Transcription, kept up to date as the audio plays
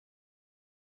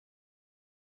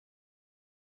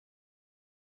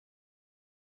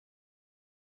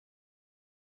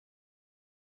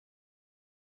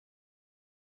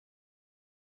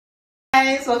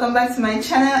guys, welcome back to my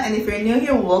channel, and if you're new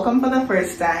here, welcome for the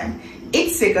first time.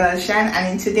 It's your girl Shan, and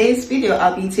in today's video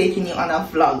I'll be taking you on a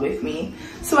vlog with me.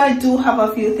 So I do have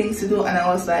a few things to do, and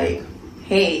I was like,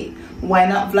 hey, why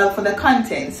not vlog for the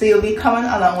content? So you'll be coming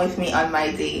along with me on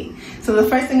my day. So the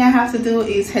first thing I have to do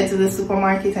is head to the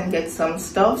supermarket and get some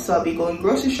stuff. So I'll be going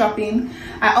grocery shopping.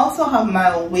 I also have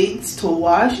my wigs to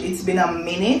wash. It's been a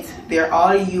minute, they're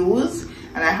all used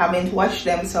and I haven't washed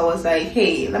them, so I was like,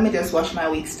 hey, let me just wash my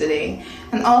wigs today.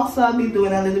 And also I'll be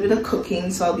doing a little bit of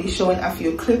cooking, so I'll be showing a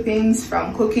few clippings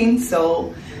from cooking.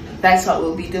 So that's what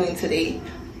we'll be doing today.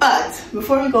 But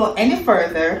before we go any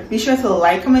further, be sure to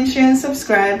like, comment, share and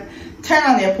subscribe. Turn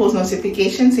on your post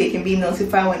notifications so you can be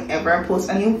notified whenever I post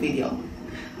a new video.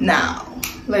 Now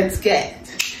let's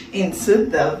get into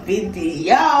the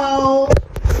video.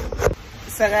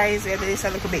 So guys, yeah, this is a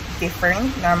little bit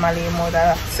different. Normally more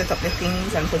that set up the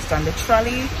things and put it on the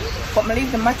trolley, but I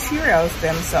leave the materials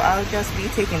them, so I'll just be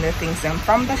taking the things them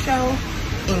from the shelf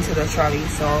into the trolley.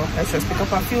 So let's just pick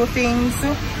up a few things,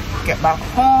 get back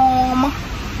home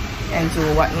and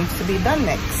do what needs to be done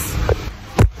next.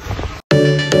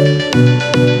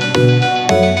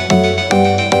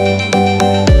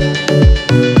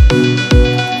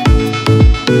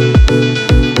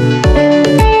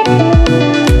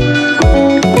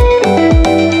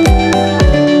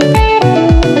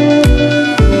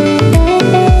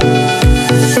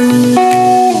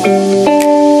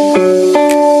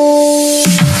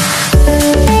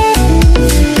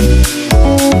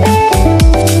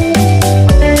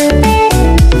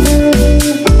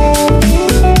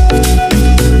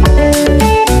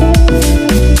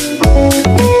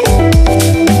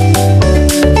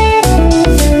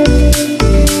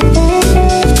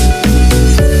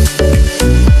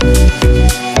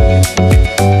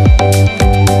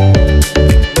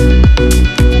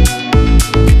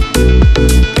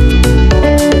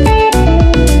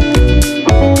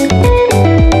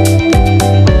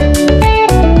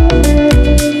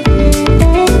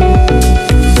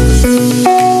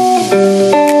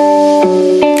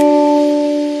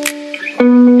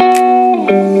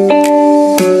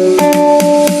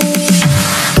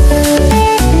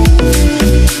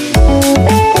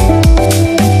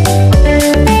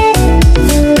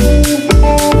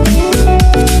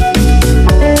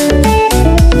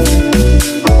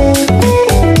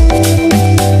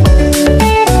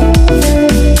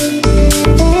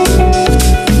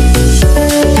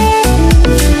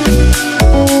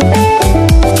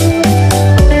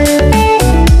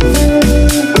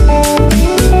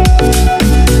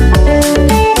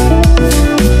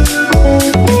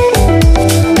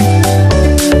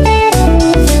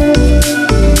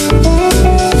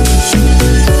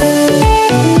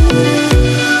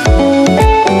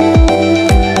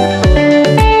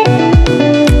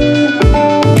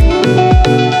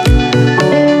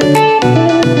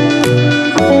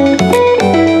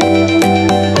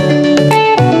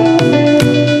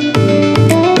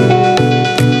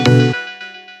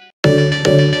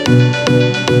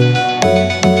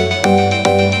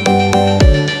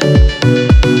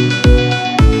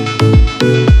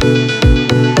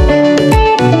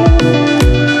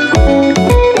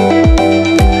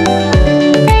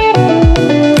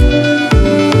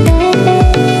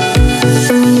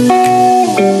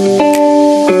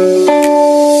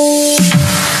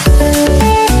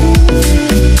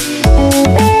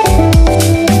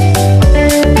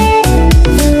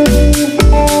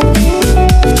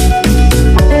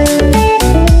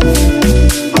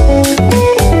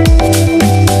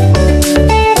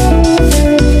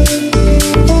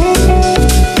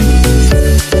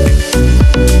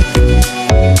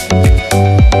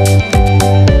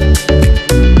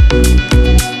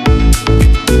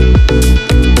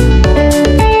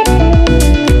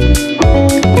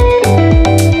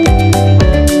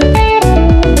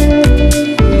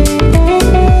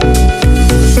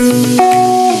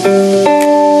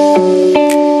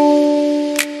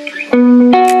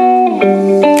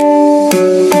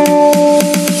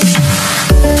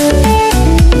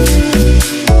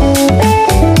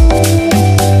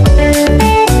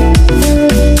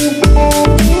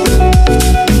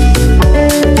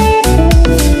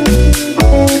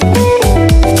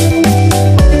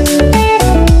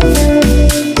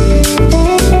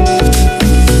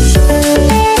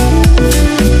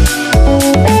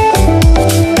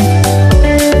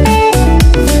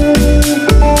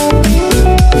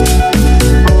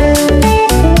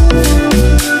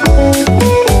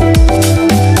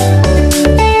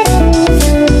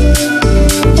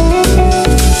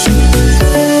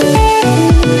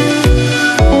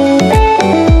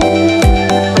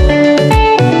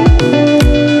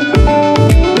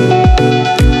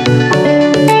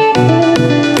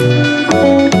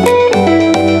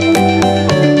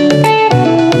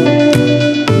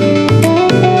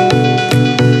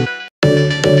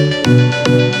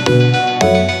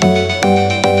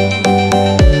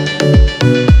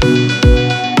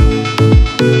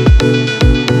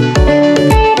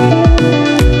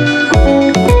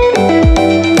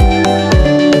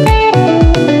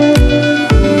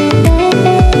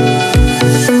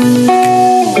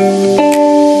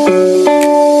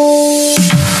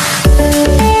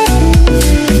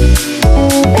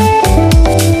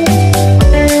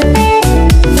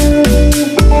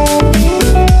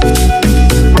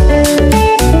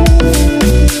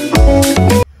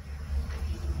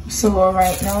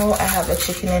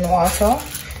 chicken in water.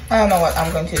 I don't know what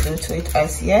I'm going to do to it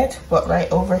as yet, but right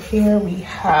over here we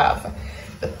have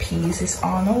the peas is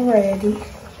on already.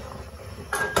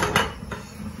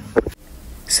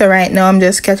 So right now I'm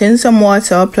just getting some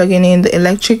water, plugging in the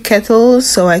electric kettle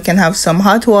so I can have some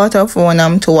hot water for when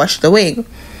I'm to wash the wig.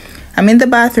 I'm in the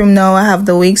bathroom now. I have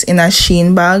the wigs in a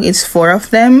Sheen bag. It's 4 of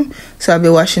them, so I'll be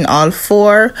washing all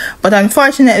 4. But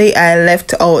unfortunately, I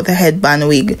left out the headband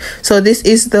wig. So this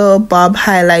is the bob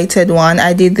highlighted one.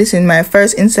 I did this in my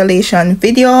first installation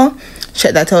video.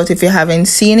 Check that out if you haven't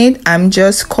seen it. I'm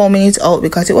just combing it out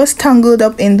because it was tangled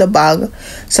up in the bag.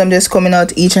 So I'm just combing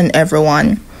out each and every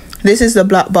one. This is the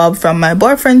black bob from my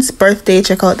boyfriend's birthday.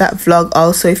 Check out that vlog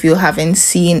also if you haven't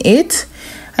seen it.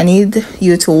 I need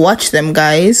you to watch them,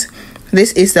 guys.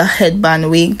 This is the headband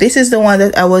wig. This is the one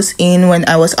that I was in when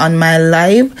I was on my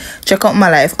live. Check out my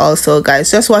live also,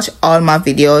 guys. Just watch all my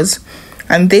videos.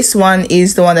 And this one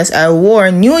is the one that I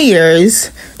wore New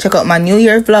Year's. Check out my New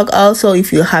Year vlog also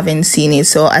if you haven't seen it.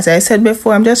 So as I said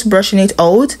before, I'm just brushing it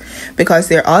out because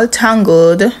they're all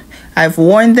tangled. I've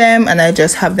worn them and I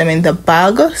just have them in the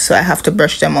bag, so I have to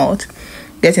brush them out.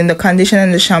 Getting the conditioner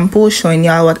and the shampoo, showing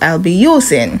y'all what I'll be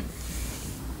using.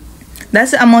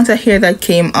 That's the amount of hair that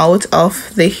came out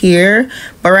of the hair,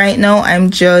 but right now I'm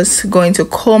just going to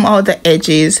comb out the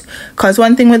edges, because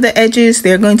one thing with the edges,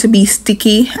 they're going to be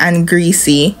sticky and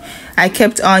greasy. I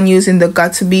kept on using the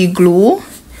Got2b glue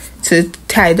to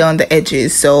tie down the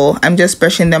edges, so I'm just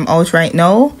brushing them out right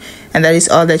now, and that is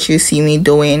all that you see me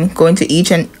doing, going to each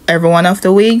and every one of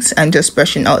the wigs and just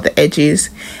brushing out the edges.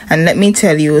 And let me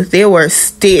tell you, they were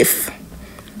stiff.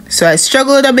 So I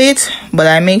struggled a bit, but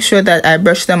I make sure that I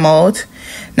brush them out.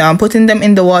 Now I'm putting them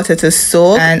in the water to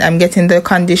soak, and I'm getting the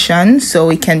condition so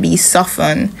it can be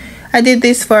softened. I did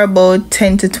this for about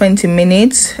 10 to 20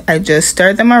 minutes. I just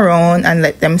stir them around and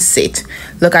let them sit.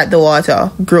 Look at the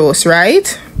water. Gross,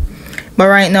 right? But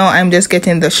right now I'm just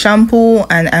getting the shampoo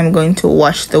and I'm going to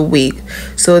wash the wig.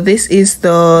 So this is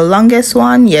the longest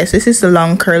one. Yes, this is the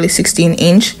long curly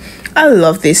 16-inch. I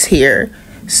love this hair.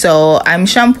 So I'm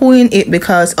shampooing it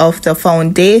because of the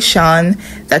foundation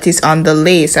that is on the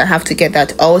lace. I have to get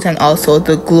that out, and also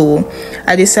the glue.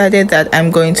 I decided that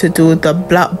I'm going to do the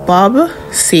black bob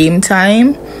same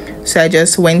time. So I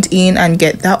just went in and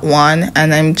get that one,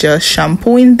 and I'm just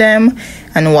shampooing them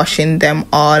and washing them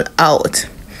all out.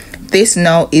 This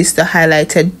now is the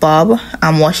highlighted bob.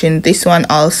 I'm washing this one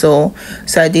also.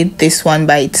 So I did this one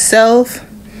by itself.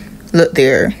 Look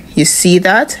there. You see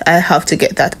that? I have to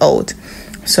get that out.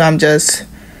 So I'm just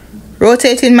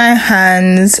rotating my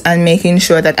hands and making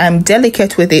sure that I'm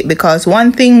delicate with it, because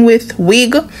one thing with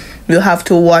wig, you have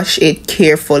to wash it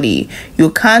carefully.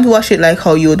 You can't wash it like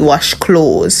how you would wash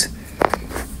clothes.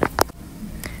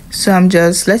 So I'm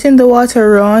just letting the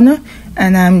water run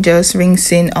and I'm just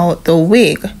rinsing out the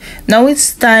wig. Now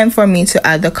it's time for me to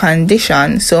add the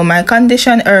condition. So my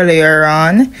condition earlier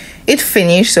on, it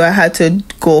finished, so I had to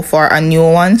go for a new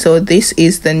one. So this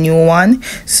is the new one.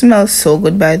 Smells so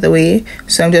good, by the way.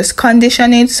 So I'm just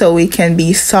conditioning it so it can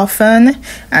be softened,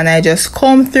 and I just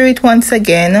comb through it once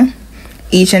again,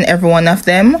 each and every one of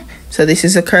them. So this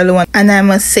is a curly one, and I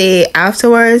must say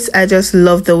afterwards I just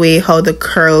love the way how the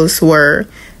curls were.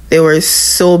 They were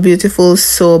so beautiful,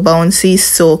 so bouncy,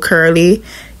 so curly.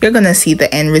 You're gonna see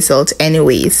the end result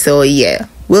anyway, so yeah,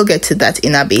 we'll get to that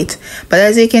in a bit. But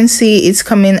as you can see, it's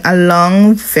coming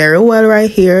along very well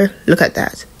right here. Look at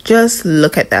that. Just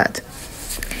look at that.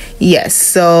 Yes,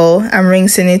 so I'm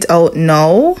rinsing it out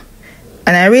now,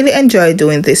 and I really enjoy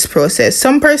doing this process.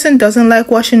 Some person doesn't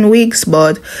like washing wigs,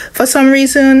 but for some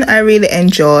reason I really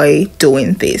enjoy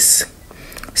doing this.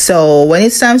 So when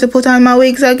it's time to put on my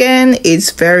wigs again,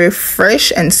 it's very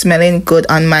fresh and smelling good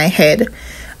on my head.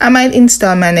 I might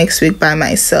install my next wig by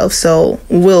myself, so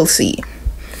we'll see.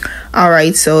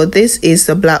 Alright, so this is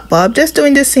the black bob. Just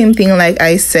doing the same thing like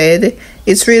I said.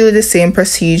 It's really the same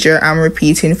procedure I'm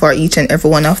repeating for each and every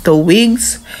one of the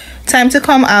wigs. Time to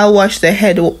come, I'll wash the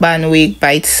headband wig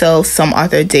by itself some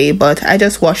other day, but I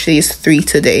just washed these 3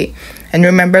 today. And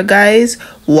remember guys,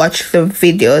 watch the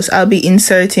videos. I'll be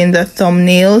inserting the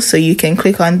thumbnails so you can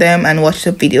click on them and watch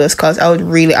the videos, because I would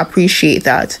really appreciate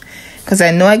that, because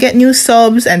I know I get new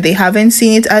subs and they haven't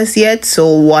seen it as yet. So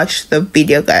watch the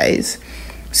video guys.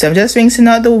 So I'm just rinsing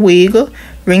out the wig,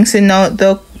 rinsing out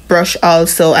the brush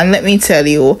also. And let me tell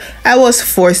you, I was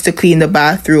forced to clean the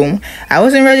bathroom. I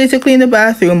wasn't ready to clean the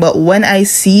bathroom, but when I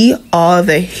see all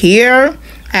the hair,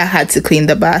 I had to clean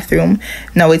the bathroom.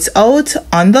 Now it's out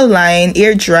on the line,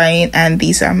 air drying, and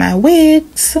these are my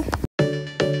wigs.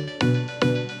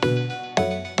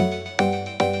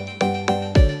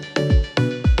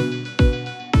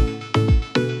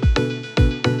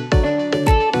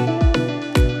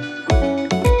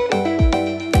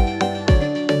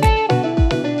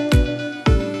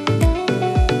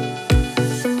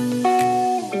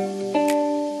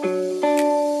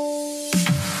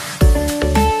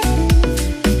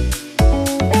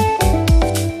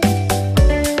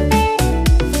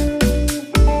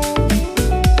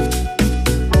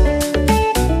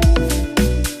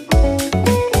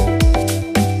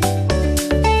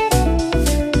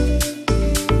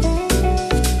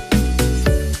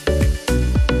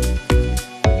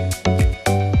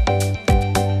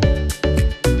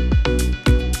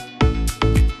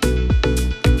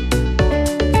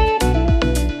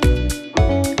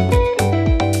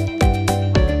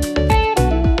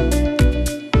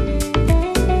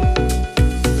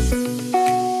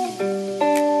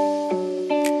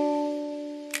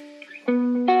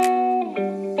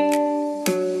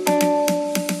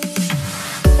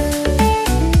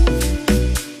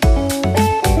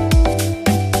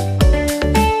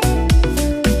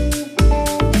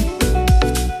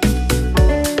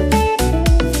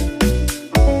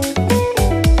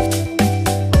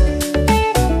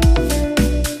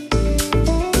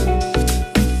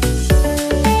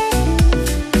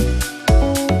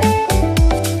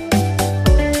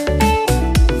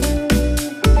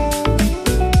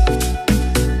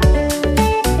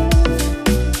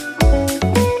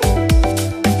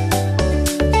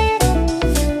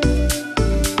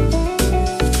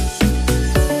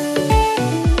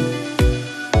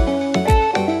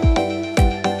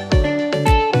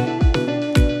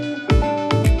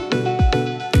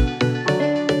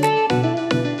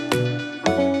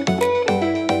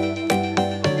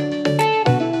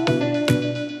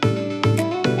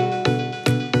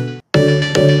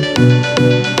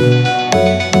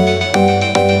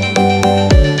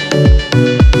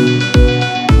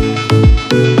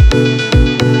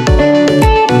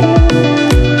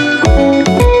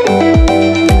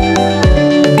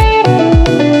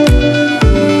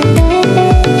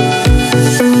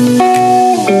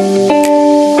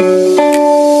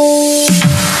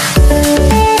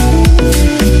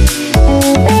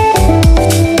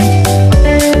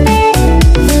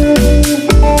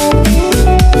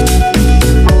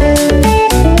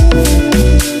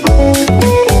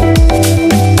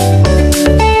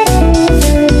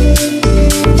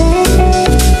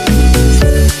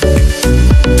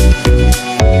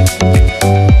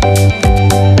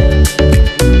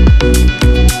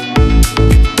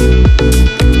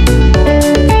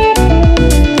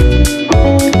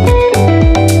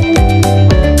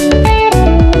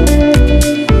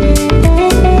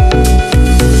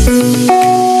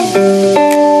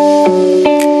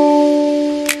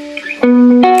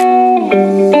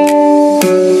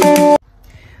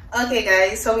 Okay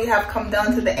guys, so we have come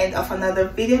down to the end of another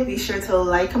video. Be sure to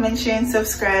like, comment, share and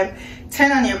subscribe.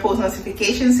 Turn on your post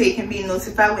notifications so you can be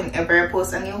notified whenever I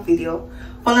post a new video.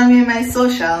 Follow me on my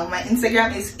social. My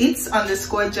Instagram is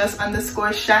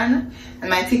its_just_shan and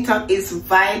my TikTok is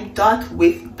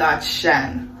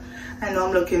vibe.with.shan. I know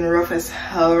I'm looking rough as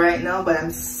hell right now, but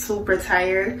I'm super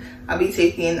tired. I'll be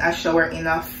taking a shower in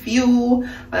a few,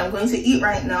 but I'm going to eat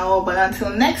right now. But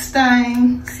until next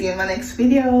time, see you in my next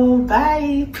video.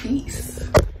 Bye. Peace.